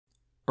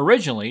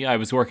Originally, I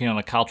was working on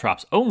a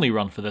Caltrops only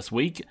run for this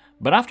week,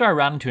 but after I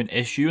ran into an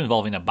issue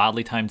involving a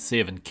badly timed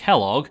save in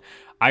Kellogg,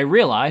 I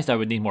realised I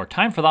would need more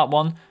time for that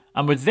one,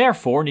 and would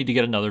therefore need to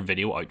get another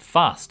video out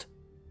fast.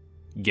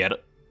 Get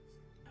it?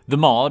 The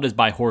mod is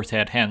by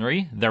Horsehead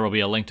Henry, there will be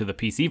a link to the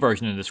PC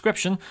version in the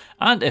description,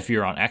 and if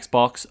you're on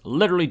Xbox,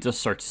 literally just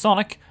search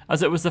Sonic,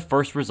 as it was the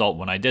first result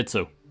when I did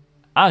so.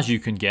 As you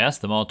can guess,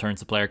 the mod turns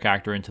the player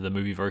character into the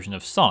movie version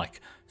of Sonic,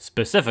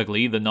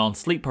 specifically the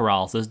non-sleep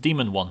paralysis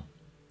demon one.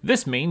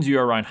 This means you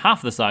are around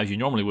half the size you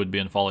normally would be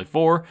in Fallout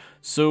 4,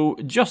 so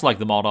just like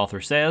the mod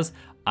author says,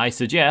 I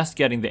suggest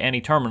getting the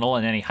Any Terminal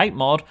and Any Height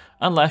mod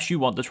unless you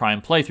want to try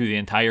and play through the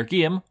entire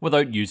game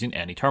without using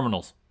any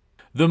terminals.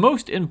 The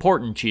most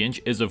important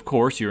change is of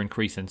course your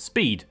increase in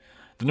speed.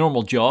 The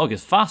normal jog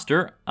is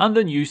faster, and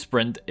the new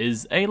sprint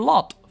is a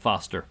lot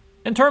faster.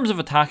 In terms of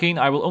attacking,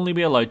 I will only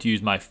be allowed to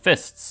use my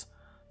fists.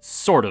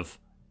 Sort of.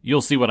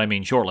 You'll see what I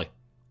mean shortly.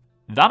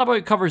 That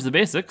about covers the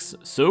basics,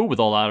 so with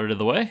all that out of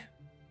the way,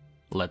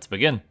 let's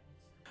begin.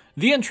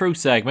 The intro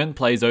segment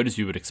plays out as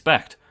you would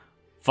expect.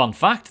 Fun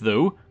fact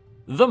though,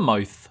 the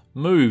mouth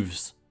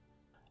moves.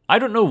 I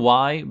don't know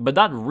why, but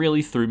that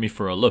really threw me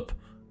for a loop.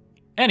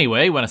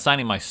 Anyway, when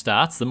assigning my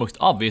stats, the most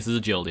obvious is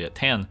agility at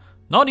 10.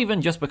 Not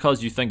even just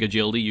because you think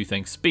agility, you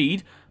think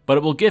speed, but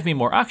it will give me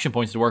more action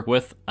points to work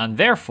with, and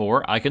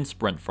therefore I can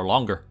sprint for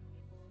longer.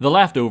 The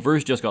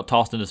leftovers just got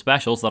tossed into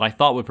specials that I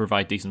thought would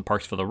provide decent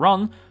perks for the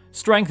run.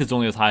 Strength is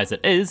only as high as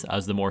it is,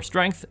 as the more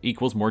strength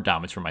equals more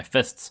damage for my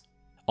fists.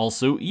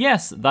 Also,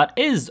 yes, that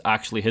is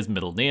actually his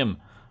middle name.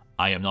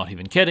 I am not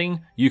even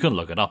kidding, you can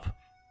look it up.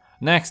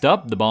 Next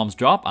up, the bombs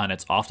drop and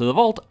it's off to the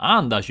vault,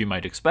 and as you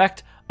might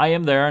expect, I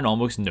am there in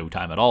almost no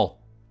time at all.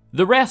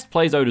 The rest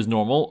plays out as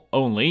normal,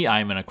 only I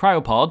am in a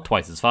cryopod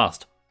twice as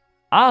fast.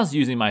 As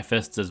using my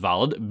fists is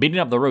valid, beating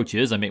up the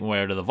roaches and making my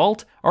way out of the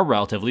vault are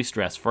relatively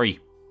stress-free.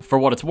 For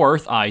what it's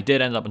worth, I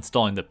did end up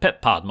installing the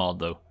Pip Pad mod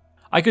though.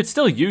 I could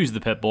still use the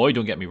Pip-Boy,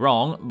 don't get me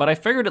wrong, but I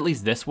figured at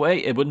least this way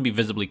it wouldn't be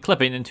visibly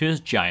clipping into his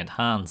giant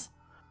hands.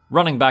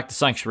 Running back to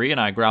Sanctuary and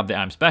I grabbed the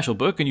I'm Special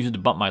book and used it to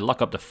bump my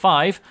luck up to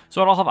 5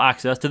 so I'll have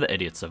access to the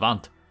Idiot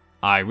Savant.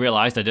 I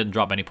realised I didn't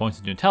drop any points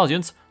into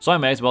intelligence, so I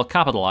may as well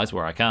capitalise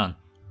where I can.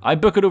 I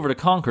book it over to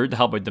Concord to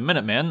help out the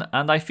Minutemen,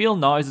 and I feel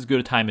now is as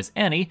good a time as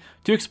any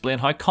to explain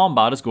how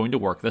combat is going to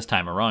work this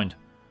time around.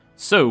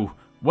 So,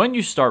 when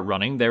you start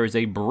running, there is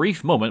a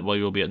brief moment while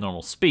you'll be at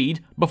normal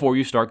speed before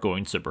you start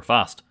going super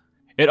fast.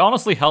 It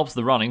honestly helps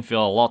the running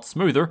feel a lot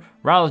smoother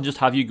rather than just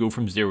have you go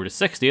from 0 to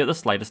 60 at the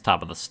slightest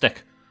tap of the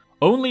stick.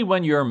 Only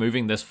when you are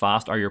moving this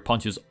fast are your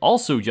punches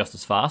also just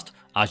as fast,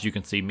 as you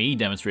can see me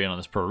demonstrating on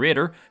this pro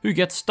raider, who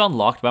gets stun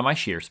locked by my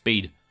sheer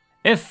speed.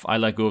 If I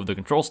let go of the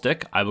control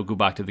stick, I will go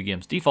back to the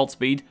game's default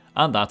speed,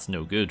 and that's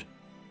no good.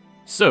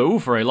 So,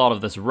 for a lot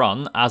of this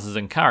run, as is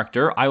in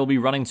character, I will be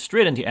running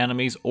straight into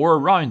enemies or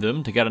around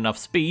them to get enough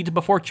speed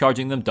before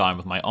charging them down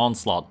with my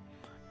onslaught.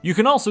 You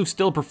can also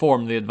still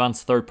perform the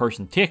advanced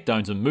third-person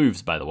takedowns and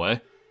moves, by the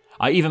way.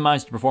 I even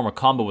managed to perform a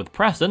combo with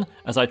Preston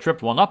as I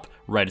tripped one up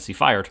right as he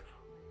fired.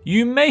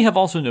 You may have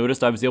also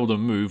noticed I was able to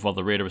move while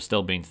the raider was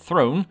still being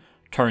thrown.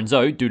 Turns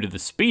out, due to the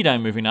speed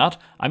I'm moving at,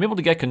 I'm able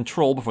to get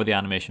control before the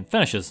animation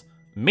finishes,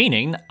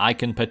 meaning I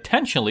can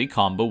potentially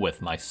combo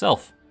with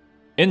myself.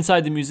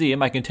 Inside the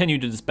museum, I continue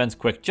to dispense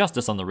quick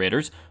justice on the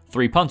raiders.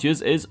 3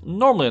 punches is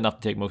normally enough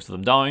to take most of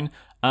them down,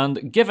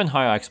 and given how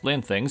I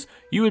explain things,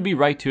 you would be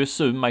right to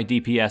assume my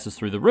DPS is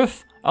through the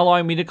roof,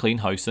 allowing me to clean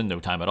house in no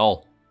time at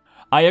all.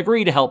 I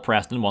agree to help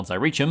Preston once I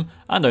reach him,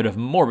 and out of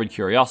morbid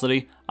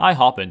curiosity, I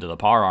hop into the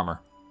power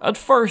armor. At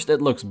first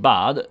it looks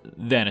bad,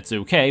 then it's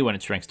okay when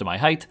it shrinks to my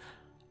height.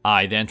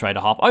 I then try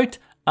to hop out,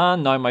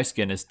 and now my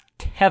skin is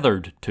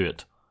tethered to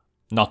it.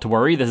 Not to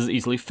worry, this is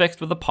easily fixed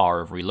with the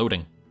power of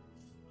reloading.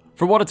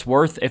 For what it's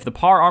worth, if the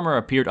power armor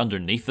appeared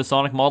underneath the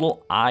Sonic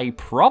model, I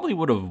probably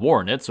would have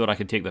worn it so that I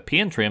could take the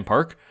Pain Train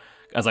perk,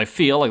 as I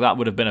feel like that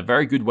would have been a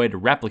very good way to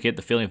replicate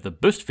the feeling of the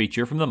boost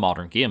feature from the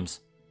modern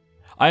games.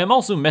 I am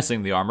also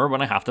missing the armor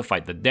when I have to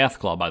fight the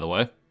Deathclaw, by the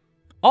way.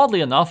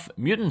 Oddly enough,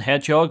 Mutant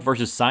Hedgehog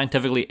versus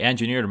scientifically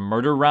engineered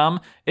Murder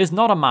Ram is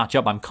not a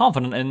matchup I'm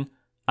confident in,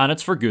 and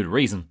it's for good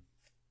reason.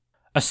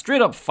 A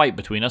straight up fight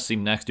between us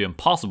seemed next to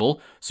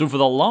impossible, so for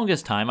the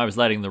longest time I was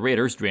letting the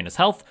raiders drain his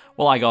health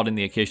while I got in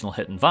the occasional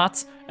hit and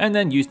VATS, and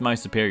then used my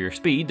superior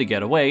speed to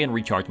get away and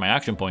recharge my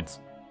action points.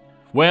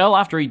 Well,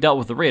 after he dealt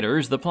with the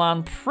raiders, the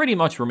plan pretty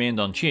much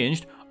remained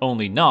unchanged,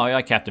 only now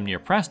I kept him near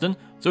Preston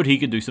so that he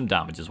could do some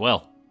damage as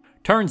well.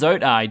 Turns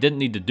out I didn't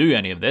need to do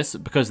any of this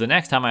because the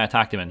next time I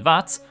attacked him in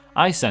VATS,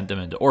 I sent him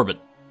into orbit.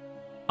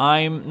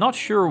 I'm not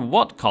sure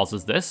what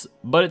causes this,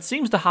 but it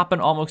seems to happen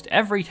almost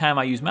every time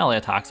I use melee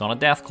attacks on a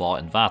Deathclaw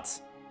in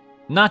VATS.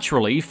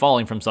 Naturally,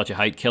 falling from such a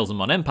height kills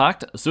him on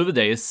impact, so the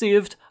day is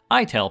saved.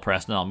 I tell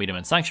Preston I'll meet him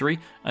in Sanctuary,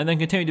 and then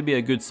continue to be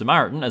a good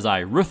Samaritan as I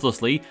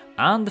ruthlessly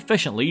and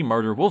efficiently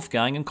murder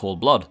Wolfgang in cold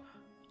blood.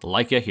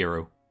 Like a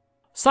hero.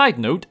 Side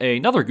note,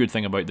 another good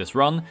thing about this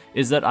run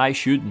is that I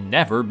should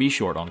never be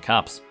short on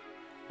caps.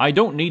 I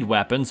don't need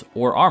weapons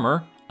or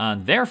armor,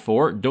 and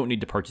therefore don't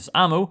need to purchase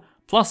ammo,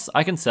 plus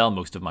I can sell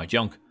most of my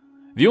junk.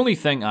 The only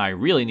thing I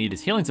really need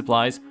is healing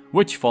supplies,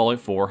 which Fallout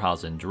 4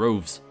 has in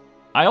droves.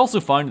 I also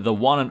found the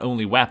one and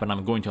only weapon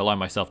I'm going to allow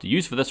myself to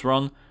use for this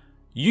run.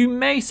 You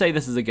may say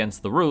this is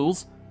against the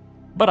rules,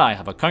 but I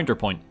have a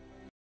counterpoint.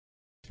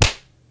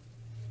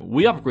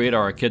 We upgrade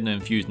our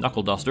echidna-infused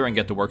knuckle duster and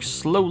get to work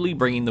slowly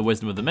bringing the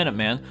wisdom of the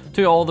Minutemen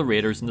to all the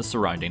raiders in the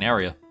surrounding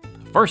area.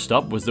 First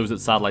up was those at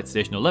Satellite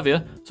Station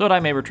Olivia, so that I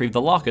may retrieve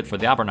the locket for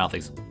the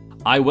Abernathy's.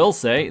 I will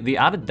say, the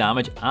added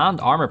damage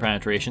and armor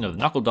penetration of the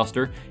knuckle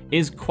duster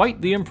is quite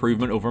the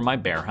improvement over my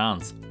bare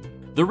hands.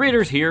 The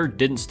raiders here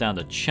didn't stand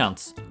a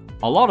chance.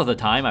 A lot of the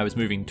time I was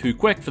moving too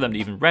quick for them to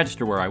even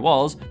register where I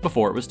was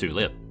before it was too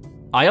late.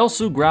 I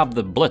also grabbed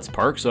the Blitz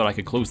perk so that I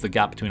could close the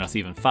gap between us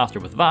even faster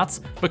with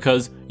VATS,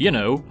 because, you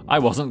know, I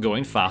wasn't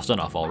going fast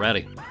enough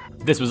already.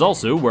 This was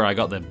also where I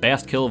got the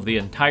best kill of the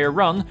entire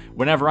run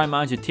whenever I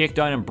managed to take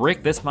down and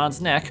break this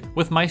man's neck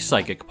with my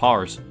psychic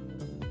powers.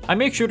 I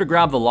make sure to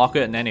grab the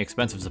locket and any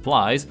expensive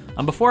supplies,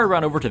 and before I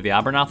run over to the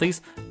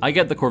Abernathy's, I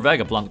get the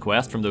Corvega blunt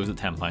quest from those at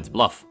 10 Points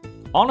Bluff.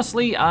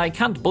 Honestly, I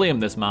can't blame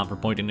this man for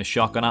pointing his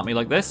shotgun at me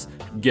like this.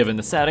 Given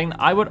the setting,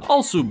 I would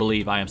also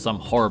believe I am some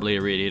horribly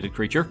irradiated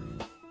creature.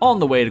 On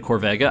the way to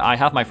Corvega, I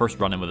have my first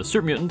run-in with a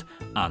super mutant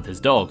and his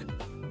dog.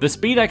 The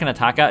speed I can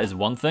attack at is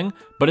one thing,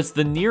 but it's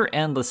the near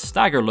endless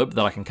stagger loop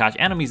that I can catch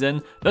enemies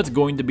in that's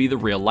going to be the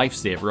real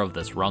lifesaver of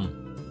this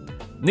run.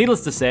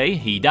 Needless to say,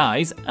 he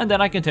dies, and then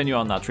I continue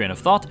on that train of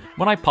thought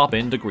when I pop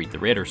in to greet the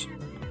raiders.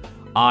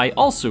 I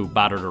also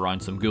battered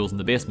around some ghouls in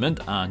the basement,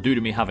 and due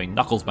to me having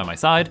Knuckles by my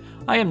side,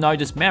 I am now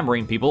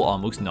dismembering people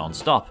almost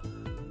non-stop.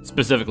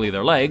 Specifically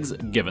their legs,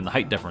 given the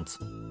height difference.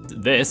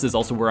 This is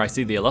also where I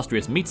see the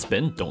illustrious meat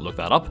spin, don't look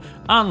that up,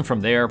 and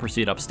from there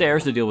proceed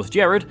upstairs to deal with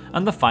Jared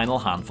and the final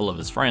handful of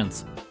his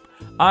friends.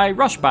 I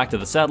rush back to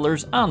the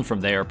Settlers, and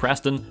from there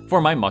Preston for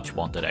my much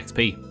wanted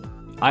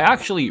XP. I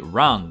actually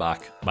ran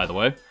back, by the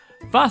way.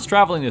 Fast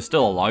travelling is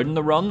still allowed in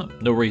the run,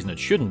 no reason it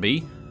shouldn't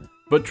be,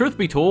 but truth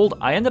be told,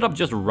 I ended up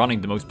just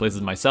running to most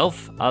places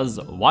myself, as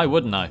why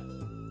wouldn't I?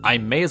 I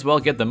may as well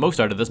get the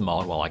most out of this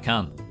mod while I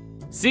can.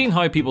 Seeing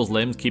how people's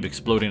limbs keep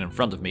exploding in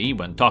front of me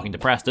when talking to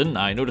Preston,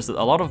 I noticed that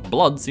a lot of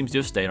blood seems to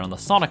have stayed on the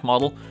Sonic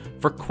model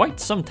for quite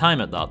some time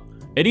at that.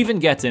 It even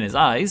gets in his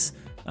eyes,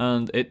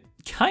 and it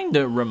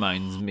kinda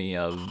reminds me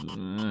of...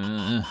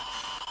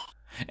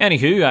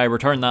 Anywho, I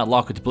returned that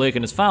locket to Blake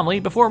and his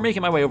family before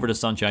making my way over to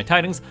Sunshine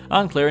Tidings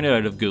and clearing it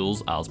out of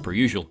ghouls as per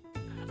usual.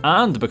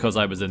 And because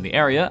I was in the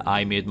area,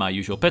 I made my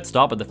usual pit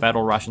stop at the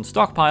Federal Ration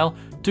stockpile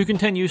to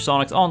continue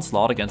Sonic's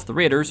onslaught against the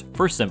raiders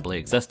for simply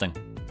existing.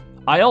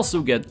 I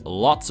also get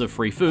lots of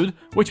free food,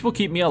 which will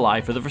keep me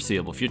alive for the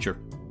foreseeable future.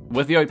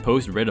 With the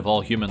outpost rid of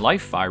all human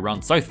life, I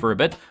run south for a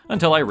bit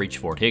until I reach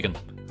Fort Hagen.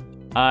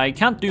 I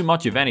can't do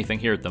much of anything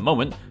here at the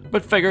moment,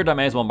 but figured I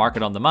may as well mark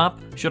it on the map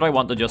should I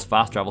want to just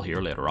fast travel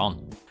here later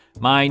on.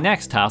 My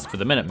next task for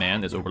the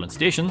Minutemen is Oberlin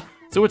Station,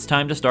 so it's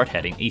time to start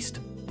heading east.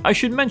 I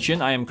should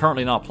mention I am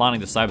currently not planning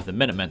to side with the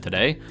Minutemen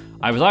today.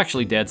 I was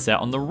actually dead set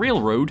on the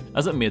railroad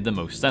as it made the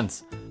most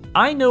sense.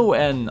 I know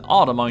an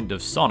odd amount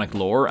of Sonic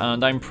lore,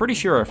 and I'm pretty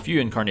sure a few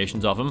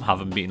incarnations of him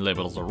haven't been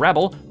labelled as a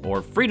rebel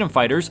or freedom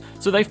fighters,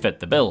 so they fit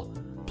the bill.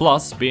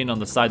 Plus, being on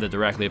the side that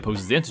directly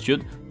opposes the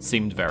Institute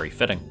seemed very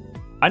fitting.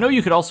 I know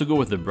you could also go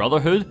with the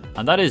Brotherhood,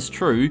 and that is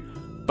true,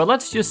 but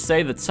let's just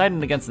say that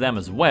siding against them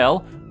as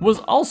well was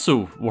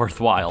also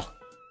worthwhile.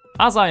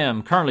 As I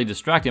am currently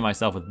distracting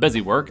myself with busy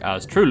work,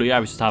 as truly I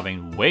was just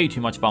having way too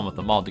much fun with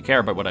the mod to care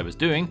about what I was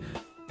doing,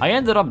 I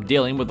ended up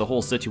dealing with the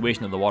whole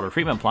situation of the water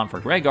treatment plant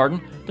for Grey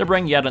Garden to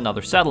bring yet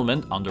another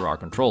settlement under our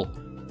control.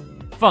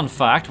 Fun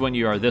fact, when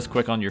you are this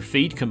quick on your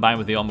feet, combined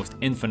with the almost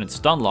infinite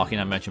stun locking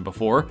I mentioned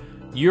before,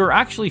 you're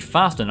actually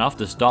fast enough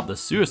to stop the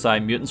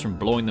suicide mutants from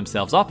blowing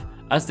themselves up,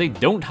 as they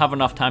don't have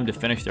enough time to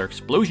finish their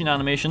explosion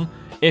animation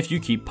if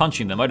you keep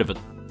punching them out of it.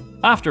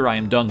 After I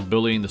am done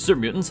bullying the super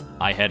mutants,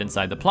 I head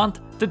inside the plant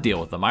to deal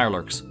with the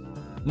Mirelurks.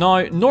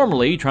 Now,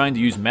 normally trying to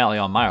use melee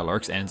on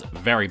Mirelurks ends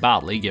very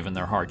badly given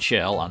their hard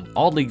shell and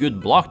oddly good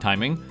block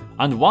timing,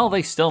 and while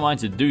they still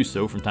manage to do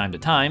so from time to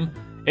time,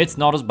 it's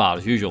not as bad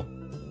as usual.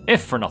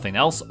 If for nothing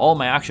else, all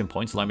my action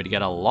points allow me to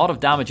get a lot of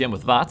damage in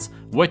with VATS,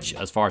 which,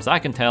 as far as I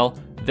can tell,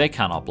 they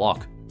cannot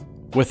block.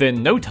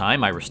 Within no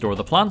time I restore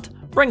the plant,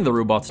 bring the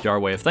robots to our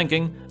way of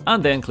thinking,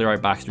 and then clear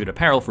out Backstreet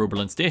Apparel for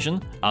Oberlin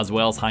Station, as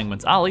well as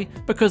Hangman's Alley,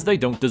 because they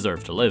don't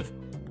deserve to live.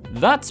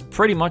 That's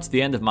pretty much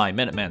the end of my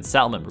Minutemen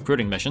settlement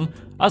recruiting mission,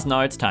 as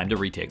now it's time to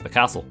retake the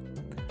castle.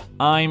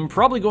 I'm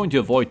probably going to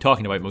avoid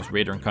talking about most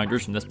raider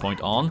encounters from this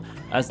point on,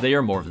 as they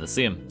are more of the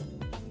same.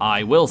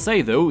 I will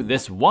say though,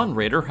 this one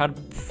raider had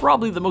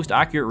probably the most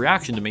accurate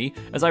reaction to me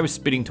as I was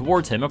speeding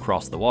towards him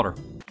across the water.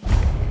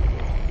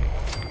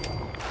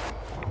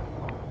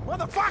 What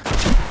the fuck?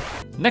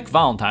 Nick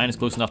Valentine is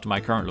close enough to my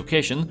current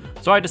location,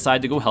 so I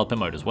decide to go help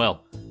him out as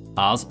well,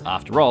 as,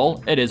 after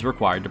all, it is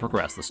required to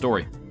progress the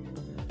story.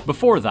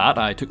 Before that,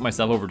 I took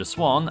myself over to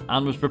Swan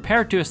and was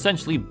prepared to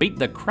essentially beat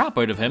the crap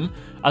out of him,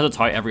 as it's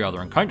how every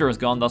other encounter has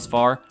gone thus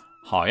far.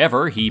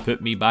 However, he put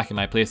me back in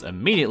my place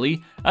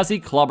immediately as he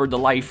clobbered the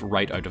life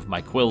right out of my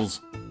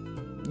quills.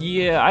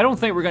 Yeah, I don't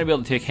think we're going to be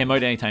able to take him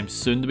out anytime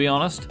soon, to be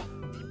honest.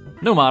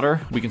 No matter,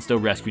 we can still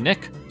rescue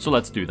Nick, so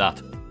let's do that.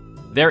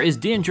 There is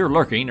danger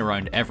lurking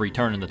around every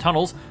turn in the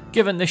tunnels,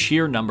 given the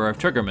sheer number of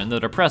triggermen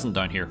that are present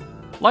down here.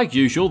 Like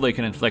usual, they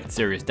can inflict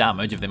serious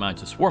damage if they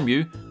manage to swarm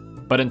you,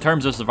 but in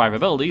terms of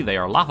survivability, they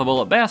are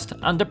laughable at best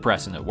and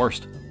depressing at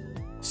worst.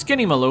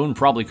 Skinny Malone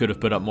probably could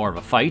have put up more of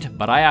a fight,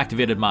 but I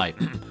activated my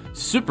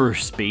super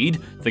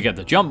speed to get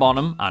the jump on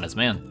him and his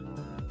men.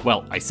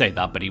 Well, I say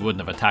that, but he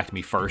wouldn't have attacked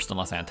me first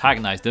unless I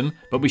antagonized him,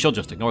 but we shall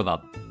just ignore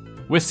that.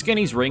 With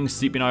Skinny's rings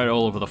seeping out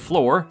all over the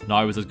floor,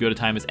 now is as good a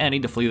time as any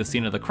to flee the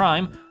scene of the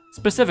crime,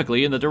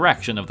 specifically in the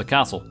direction of the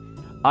castle.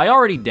 I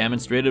already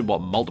demonstrated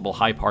what multiple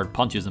high-powered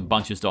punches and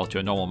bunches does to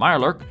a normal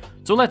Mirelurk,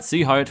 so let's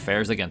see how it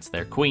fares against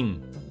their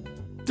queen.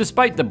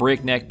 Despite the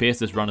breakneck pace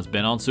this run has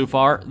been on so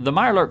far, the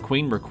Mirelurk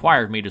queen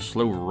required me to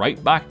slow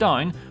right back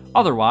down,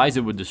 otherwise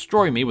it would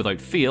destroy me without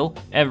fail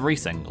every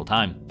single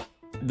time.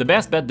 The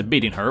best bet to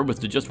beating her was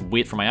to just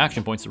wait for my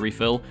action points to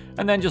refill,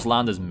 and then just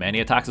land as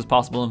many attacks as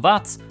possible in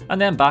VATS, and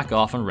then back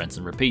off and rinse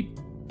and repeat.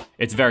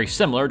 It's very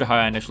similar to how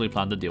I initially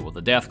planned to deal with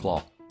the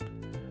Deathclaw.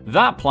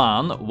 That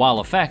plan,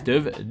 while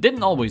effective,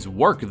 didn't always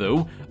work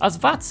though, as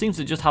VATS seems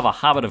to just have a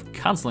habit of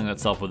cancelling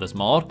itself with this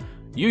mod,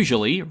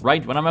 usually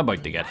right when I'm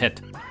about to get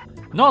hit.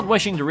 Not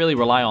wishing to really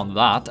rely on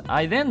that,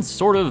 I then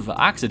sort of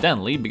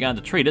accidentally began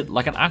to treat it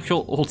like an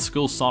actual old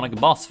school Sonic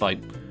boss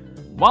fight.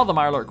 While the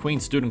Mirelurk Queen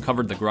stood and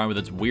covered the ground with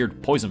its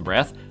weird poison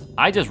breath,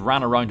 I just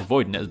ran around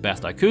avoiding it as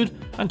best I could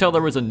until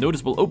there was a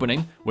noticeable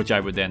opening, which I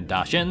would then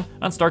dash in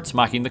and start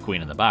smacking the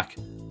Queen in the back.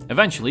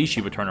 Eventually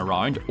she would turn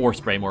around or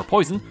spray more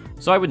poison,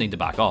 so I would need to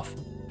back off.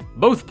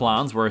 Both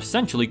plans were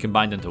essentially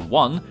combined into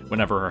one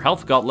whenever her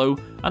health got low,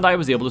 and I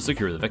was able to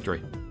secure the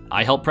victory.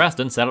 I helped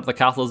Preston set up the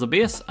castle as a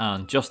base,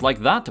 and just like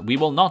that, we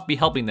will not be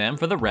helping them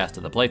for the rest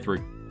of the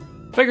playthrough.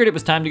 Figured it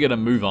was time to get a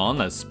move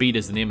on, as speed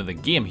is the name of the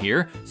game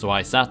here, so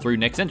I sat through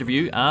Nick's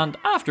interview and,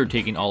 after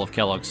taking all of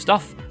Kellogg's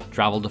stuff,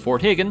 travelled to Fort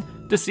Hagen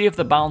to see if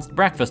the balanced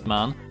breakfast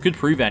man could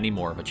prove any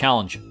more of a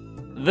challenge.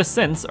 The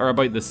synths are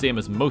about the same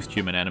as most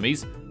human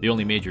enemies, the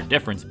only major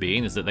difference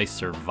being is that they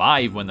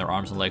survive when their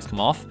arms and legs come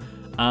off,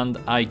 and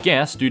I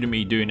guess due to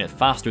me doing it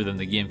faster than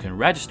the game can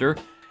register,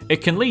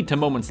 it can lead to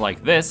moments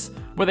like this,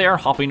 where they are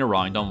hopping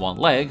around on one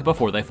leg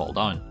before they fall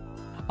down.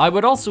 I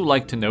would also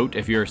like to note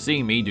if you're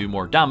seeing me do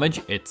more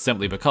damage, it's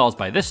simply because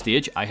by this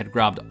stage I had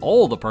grabbed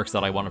all the perks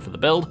that I wanted for the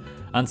build,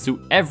 and so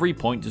every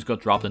point just got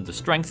dropped into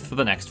strength for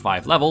the next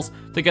 5 levels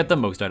to get the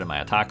most out of my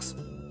attacks.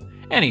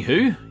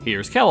 Anywho,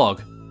 here's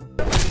Kellogg.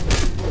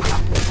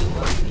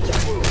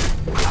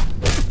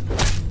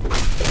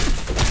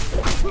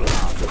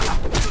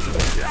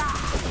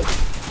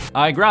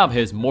 I grab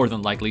his more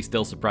than likely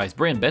still surprised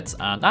brain bits,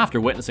 and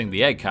after witnessing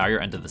the egg carrier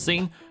enter the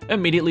scene,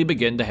 immediately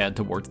begin to head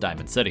towards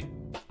Diamond City.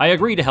 I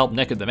agree to help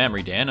Nick at the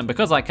memory den, and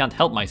because I can't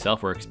help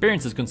myself where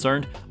experience is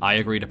concerned, I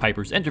agree to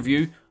Piper's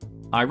interview.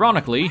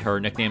 Ironically,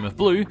 her nickname of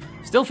Blue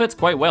still fits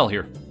quite well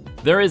here.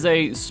 There is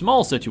a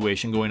small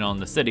situation going on in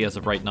the city as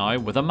of right now,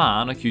 with a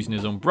man accusing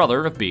his own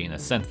brother of being a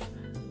synth.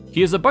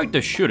 He is about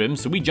to shoot him,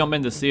 so we jump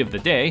in to save the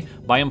day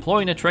by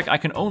employing a trick I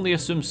can only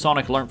assume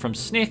Sonic learnt from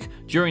Snake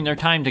during their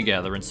time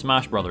together in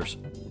Smash Bros.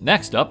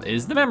 Next up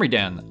is the memory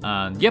den,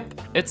 and yep,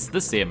 it's the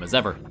same as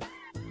ever.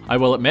 I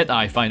will admit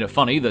I find it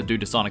funny that due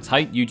to Sonic's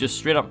height, you just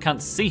straight up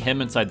can't see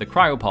him inside the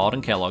cryopod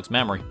in Kellogg's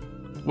memory.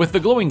 With the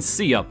glowing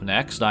sea up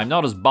next, I'm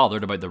not as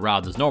bothered about the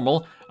rads as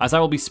normal, as I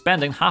will be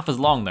spending half as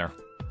long there.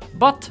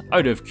 But,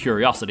 out of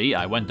curiosity,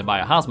 I went to buy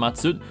a hazmat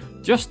suit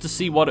just to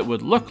see what it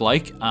would look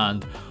like,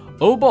 and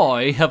oh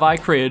boy, have I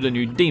created a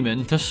new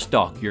demon to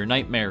stalk your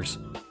nightmares.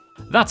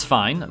 That's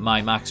fine,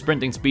 my max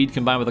sprinting speed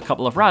combined with a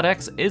couple of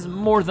Rad-X is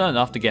more than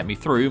enough to get me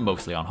through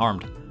mostly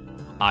unharmed.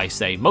 I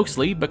say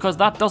mostly because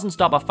that doesn't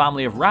stop a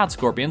family of rad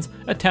scorpions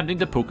attempting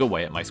to poke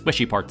away at my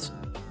squishy parts.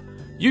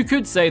 You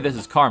could say this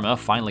is karma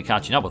finally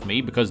catching up with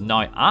me because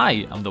now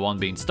I am the one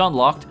being stun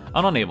locked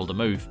and unable to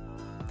move.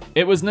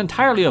 It was an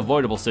entirely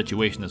avoidable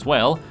situation as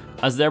well,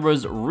 as there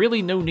was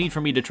really no need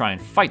for me to try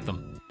and fight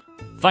them.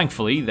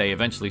 Thankfully, they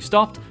eventually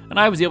stopped and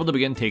I was able to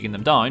begin taking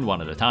them down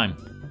one at a time.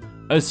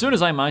 As soon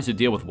as I managed to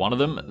deal with one of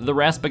them, the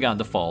rest began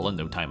to fall in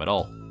no time at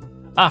all.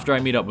 After I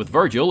meet up with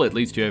Virgil, it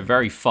leads to a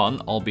very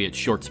fun, albeit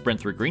short sprint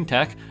through Green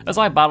Tech as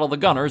I battle the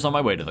gunners on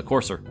my way to the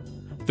courser.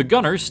 The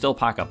gunners still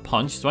pack a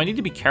punch, so I need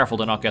to be careful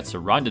to not get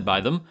surrounded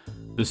by them.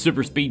 The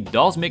super speed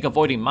does make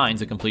avoiding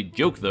mines a complete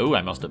joke though,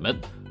 I must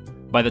admit.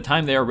 By the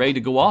time they are ready to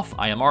go off,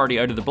 I am already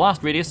out of the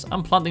blast radius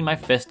and planting my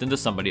fist into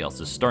somebody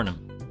else's sternum.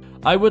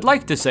 I would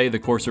like to say the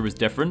courser was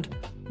different,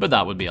 but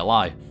that would be a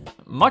lie.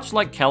 Much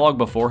like Kellogg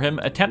before him,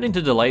 attempting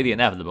to delay the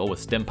inevitable with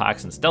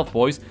Stimpaks and Stealth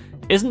Boys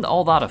isn't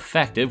all that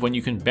effective when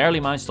you can barely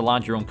manage to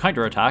land your own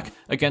counterattack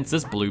against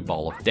this blue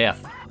ball of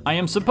death. I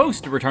am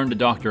supposed to return to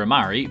Dr.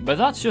 Amari, but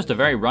that's just a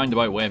very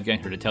roundabout way of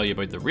getting her to tell you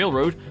about the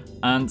railroad,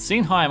 and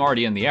seeing how I'm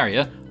already in the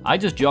area, I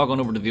just jog on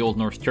over to the Old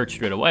Norse Church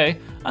straight away,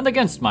 and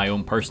against my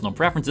own personal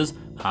preferences,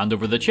 hand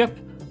over the chip,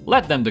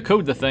 let them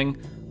decode the thing,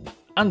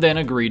 and then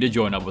agree to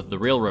join up with the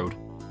railroad.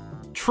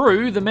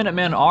 True, the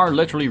Minutemen are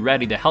literally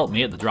ready to help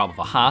me at the drop of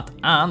a hat,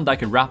 and I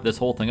could wrap this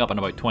whole thing up in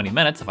about 20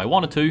 minutes if I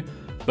wanted to,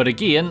 but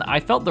again, I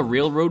felt the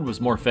railroad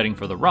was more fitting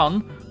for the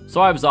run,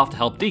 so I was off to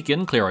help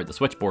Deacon clear out the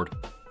switchboard.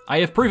 I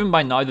have proven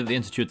by now that the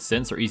Institute's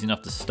synths are easy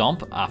enough to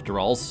stomp. After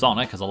all,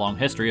 Sonic has a long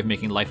history of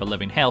making life a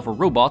living hell for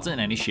robots in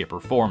any shape or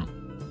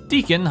form.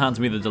 Deacon hands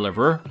me the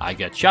deliverer, I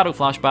get shadow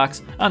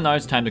flashbacks, and now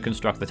it's time to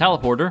construct the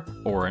teleporter,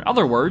 or in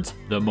other words,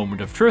 the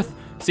moment of truth,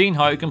 seeing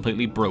how it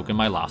completely broke in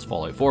my last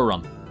Fallout 4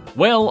 run.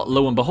 Well,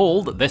 lo and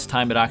behold, this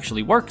time it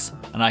actually works,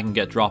 and I can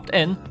get dropped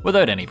in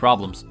without any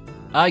problems.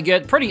 I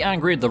get pretty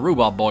angry at the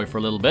robot boy for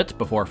a little bit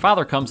before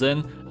Father comes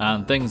in,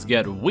 and things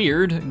get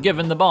weird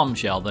given the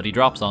bombshell that he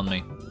drops on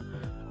me.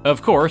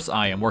 Of course,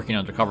 I am working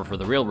undercover for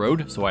the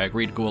railroad, so I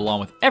agree to go along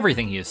with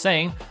everything he is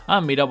saying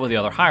and meet up with the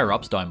other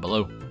higher-ups down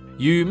below.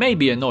 You may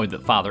be annoyed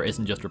that Father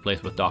isn't just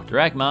replaced with Dr.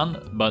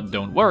 Eggman, but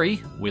don't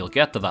worry, we'll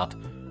get to that.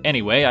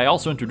 Anyway, I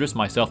also introduced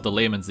myself to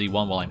Layman Z1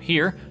 while I'm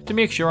here, to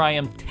make sure I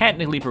am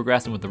technically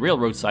progressing with the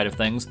railroad side of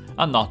things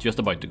and not just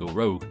about to go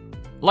rogue.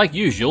 Like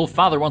usual,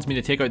 Father wants me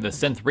to take out the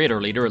Synth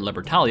Raider leader at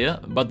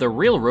Libertalia, but the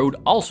railroad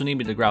also need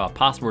me to grab a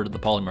password at the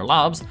Polymer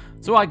Labs,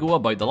 so I go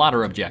about the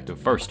latter objective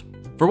first.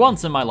 For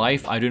once in my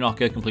life, I do not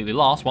get completely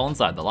lost while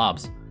inside the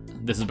labs.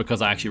 This is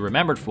because I actually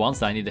remembered for once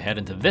that I need to head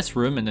into this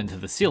room and into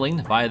the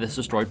ceiling via this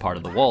destroyed part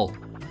of the wall.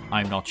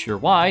 I'm not sure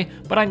why,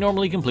 but I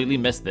normally completely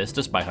miss this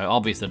despite how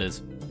obvious it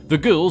is. The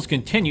ghouls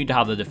continue to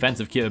have the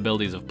defensive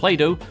capabilities of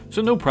Play-Doh,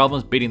 so no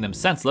problems beating them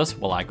senseless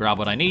while I grab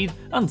what I need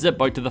and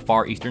zip out to the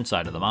far eastern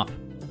side of the map.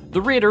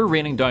 The Raider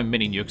raining down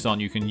mini nukes on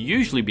you can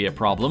usually be a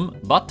problem,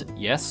 but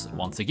yes,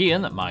 once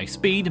again, my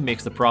speed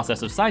makes the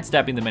process of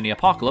sidestepping the mini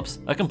apocalypse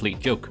a complete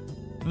joke.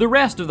 The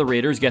rest of the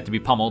raiders get to be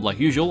pummeled like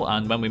usual,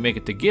 and when we make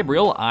it to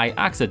Gabriel, I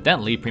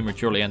accidentally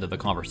prematurely ended the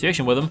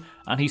conversation with him,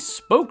 and he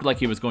spoke like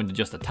he was going to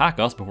just attack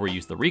us before he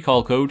used the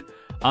recall code,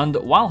 and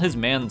while his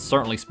men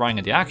certainly sprang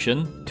into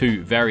action,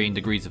 to varying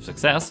degrees of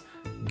success,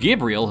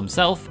 Gabriel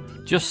himself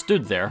just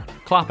stood there,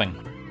 clapping.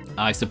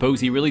 I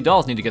suppose he really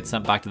does need to get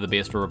sent back to the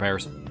base for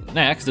repairs.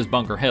 Next is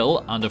Bunker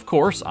Hill, and of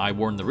course I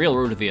warn the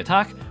railroad of the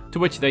attack, to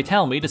which they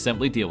tell me to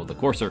simply deal with the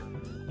courser.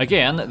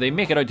 Again, they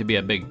make it out to be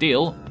a big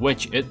deal,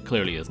 which it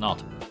clearly is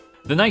not.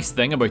 The nice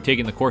thing about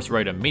taking the courser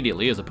out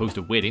immediately as opposed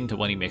to waiting till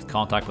when he makes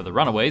contact with the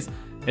runaways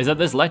is that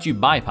this lets you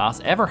bypass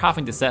ever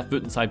having to set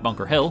foot inside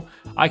Bunker Hill.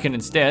 I can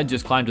instead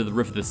just climb to the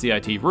roof of the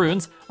CIT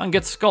ruins and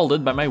get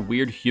scalded by my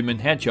weird human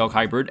hedgehog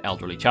hybrid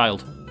elderly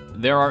child.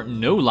 There are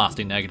no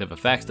lasting negative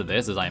effects to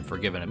this as I am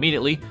forgiven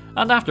immediately,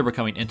 and after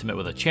becoming intimate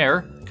with a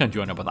chair, can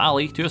join up with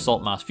Ali to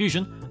assault mass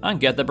fusion and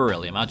get the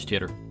beryllium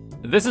agitator.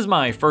 This is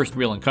my first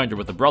real encounter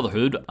with the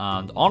Brotherhood,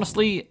 and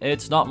honestly,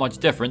 it's not much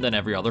different than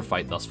every other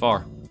fight thus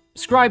far.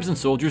 Scribes and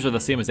soldiers are the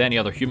same as any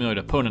other humanoid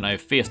opponent I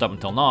have faced up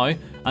until now,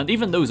 and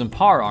even those in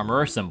power armor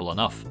are simple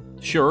enough.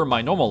 Sure,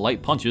 my normal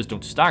light punches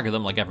don't stagger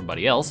them like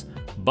everybody else,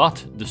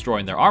 but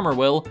destroying their armor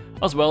will,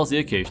 as well as the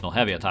occasional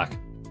heavy attack.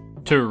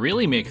 To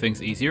really make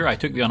things easier, I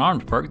took the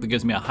unarmed perk that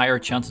gives me a higher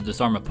chance to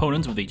disarm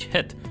opponents with each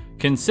hit,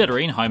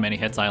 considering how many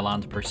hits I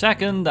land per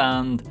second,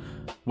 and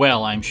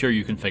well, I'm sure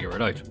you can figure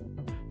it out.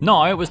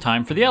 Now it was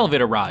time for the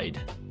elevator ride.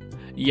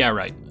 Yeah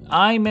right,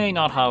 I may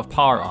not have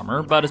power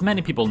armor, but as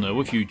many people know,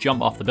 if you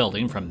jump off the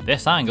building from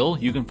this angle,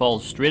 you can fall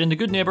straight into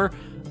Good Neighbor,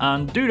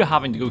 and due to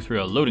having to go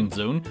through a loading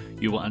zone,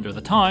 you will enter the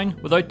town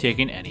without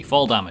taking any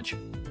fall damage.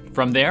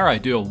 From there, I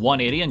do a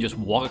 180 and just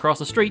walk across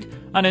the street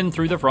and in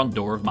through the front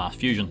door of Mass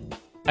Fusion.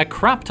 A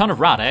crap ton of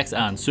Rad-X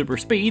and super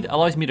speed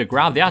allows me to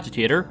grab the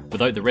agitator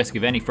without the risk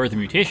of any further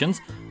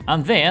mutations,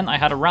 and then I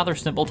had a rather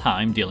simple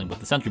time dealing with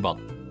the sentry bot.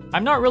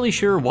 I'm not really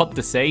sure what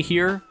to say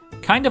here.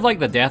 Kind of like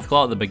the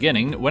Deathclaw at the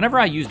beginning, whenever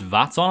I used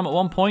VATS on him at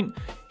one point,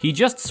 he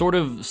just sort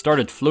of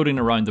started floating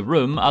around the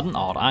room at an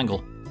odd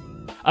angle.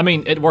 I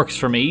mean, it works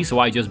for me, so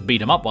I just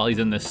beat him up while he's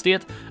in this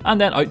state, and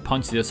then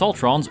outpunch the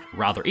Assaultrons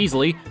rather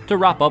easily to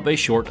wrap up a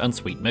short and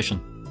sweet mission.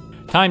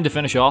 Time to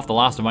finish off the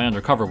last of my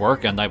undercover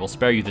work, and I will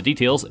spare you the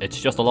details, it's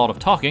just a lot of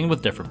talking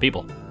with different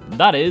people.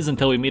 That is,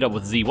 until we meet up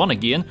with Z1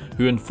 again,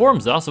 who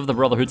informs us of the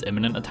Brotherhood's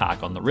imminent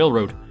attack on the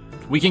railroad.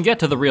 We can get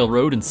to the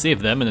railroad and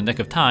save them in the nick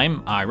of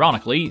time,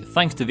 ironically,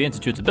 thanks to the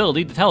Institute's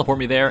ability to teleport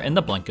me there in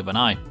the blink of an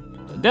eye.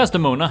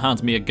 Desdemona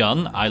hands me a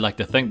gun, I like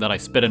to think that I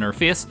spit in her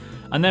face,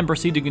 and then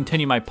proceed to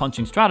continue my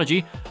punching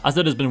strategy, as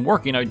it has been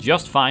working out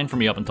just fine for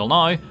me up until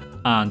now,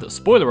 and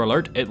spoiler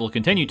alert, it will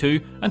continue to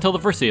until the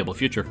foreseeable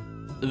future.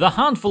 The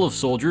handful of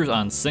soldiers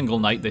and single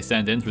knight they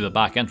send in through the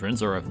back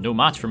entrance are of no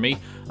match for me,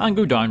 and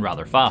go down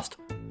rather fast.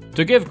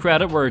 To give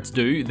credit where it's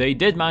due, they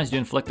did manage to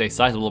inflict a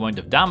sizable amount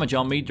of damage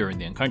on me during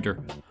the encounter.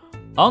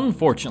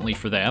 Unfortunately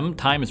for them,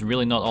 time is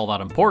really not all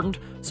that important,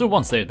 so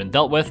once they had been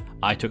dealt with,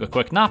 I took a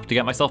quick nap to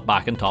get myself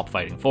back in top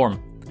fighting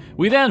form.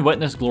 We then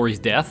witnessed Glory's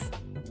death,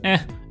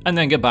 and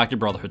then get back to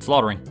Brotherhood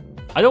slaughtering.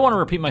 I don't want to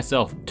repeat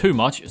myself too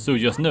much, so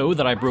just know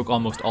that I broke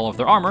almost all of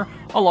their armor,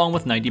 along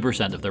with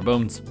 90% of their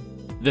bones.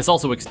 This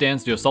also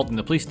extends to assaulting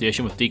the police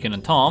station with Deacon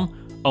and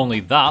Tom, only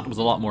that was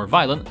a lot more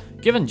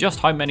violent, given just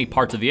how many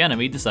parts of the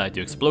enemy decided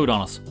to explode on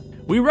us.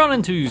 We run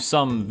into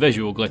some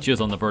visual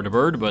glitches on the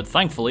vertibird, but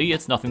thankfully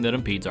it's nothing that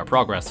impedes our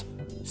progress.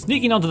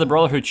 Sneaking onto the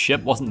Brotherhood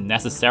ship wasn't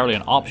necessarily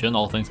an option,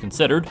 all things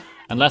considered,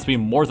 unless we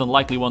more than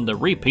likely wanted a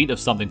repeat of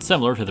something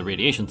similar to the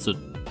radiation suit.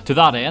 To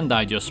that end,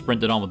 I just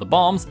sprinted on with the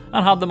bombs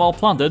and had them all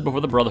planted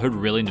before the Brotherhood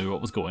really knew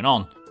what was going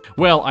on.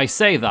 Well, I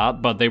say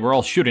that, but they were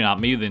all shooting at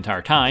me the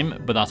entire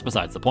time, but that's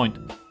besides the point.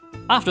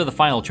 After the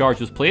final charge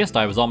was placed,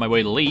 I was on my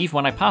way to leave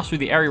when I passed through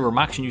the area where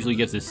Maxon usually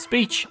gives his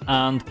speech,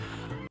 and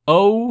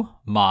oh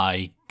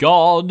my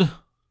god.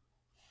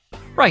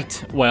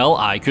 Right, well,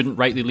 I couldn't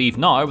rightly leave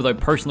now without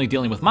personally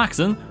dealing with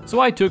Maxon, so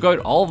I took out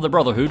all of the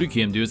Brotherhood who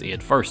came to his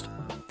aid first.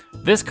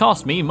 This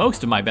cost me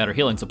most of my better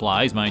healing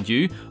supplies, mind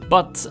you,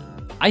 but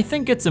I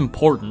think it's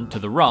important to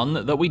the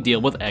run that we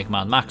deal with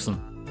Eggman Maxon.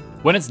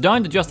 When it's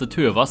down to just the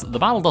two of us, the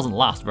battle doesn't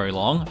last very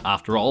long.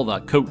 After all,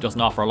 that coat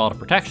doesn't offer a lot of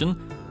protection.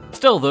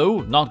 Still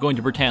though, not going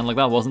to pretend like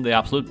that wasn't the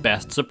absolute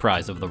best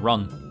surprise of the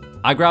run.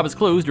 I grab his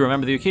clothes to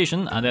remember the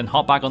occasion, and then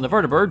hop back on the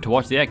vertibird to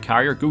watch the egg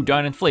carrier go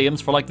down in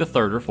flames for like the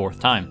third or fourth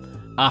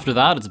time. After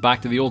that, it's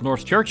back to the Old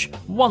Norse Church,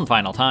 one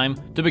final time,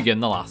 to begin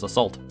the last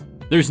assault.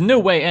 There's no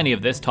way any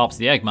of this tops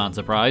the Eggman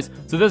surprise,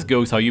 so this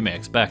goes how you may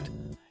expect.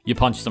 You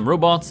punch some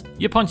robots,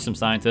 you punch some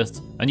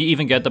scientists, and you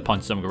even get to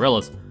punch some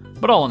gorillas.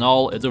 But all in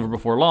all, it's over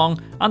before long,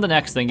 and the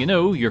next thing you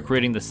know, you're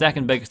creating the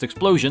second biggest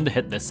explosion to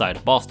hit this side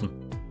of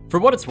Boston. For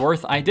what it's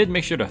worth, I did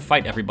make sure to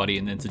fight everybody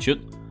in the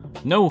Institute.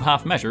 No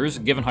half measures,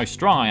 given how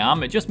strong I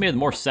am, it just made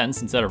more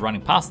sense instead of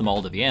running past them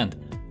all to the end.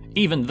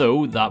 Even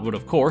though that would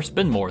of course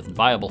been more than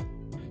viable.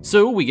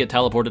 So we get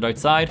teleported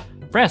outside,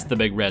 press the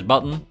big red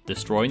button,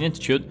 destroy the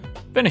Institute,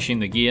 finishing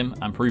the game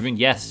and proving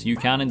yes, you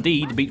can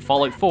indeed beat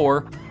Fallout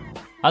 4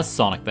 as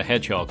Sonic the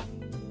Hedgehog.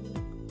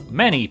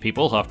 Many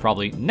people have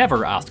probably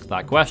never asked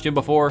that question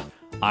before.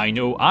 I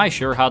know I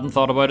sure hadn't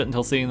thought about it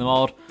until seeing the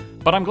mod,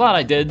 but I'm glad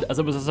I did, as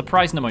it was a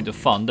surprising amount of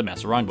fun to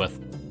mess around with.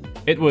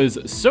 It was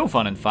so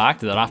fun in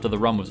fact that after the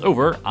run was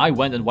over, I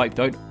went and wiped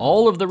out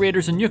all of the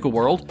raiders in Nuka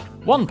World,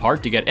 one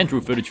part to get intro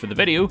footage for the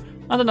video,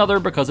 and another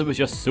because it was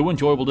just so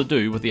enjoyable to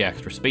do with the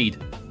extra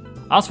speed.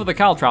 As for the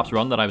Caltraps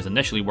run that I was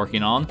initially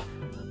working on,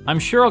 I'm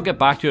sure I'll get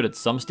back to it at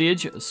some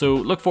stage, so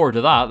look forward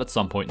to that at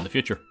some point in the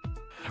future.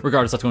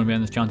 Regardless, that's going to be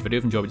on this challenge video.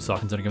 If you enjoyed what you saw,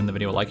 consider giving the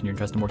video a like, and you're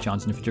interested in more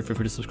challenges in the future, feel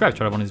free to subscribe. Try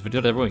to have one of these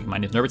videos every week. My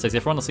name is Nerbit, says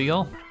everyone, I'll see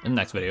y'all in the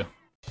next video.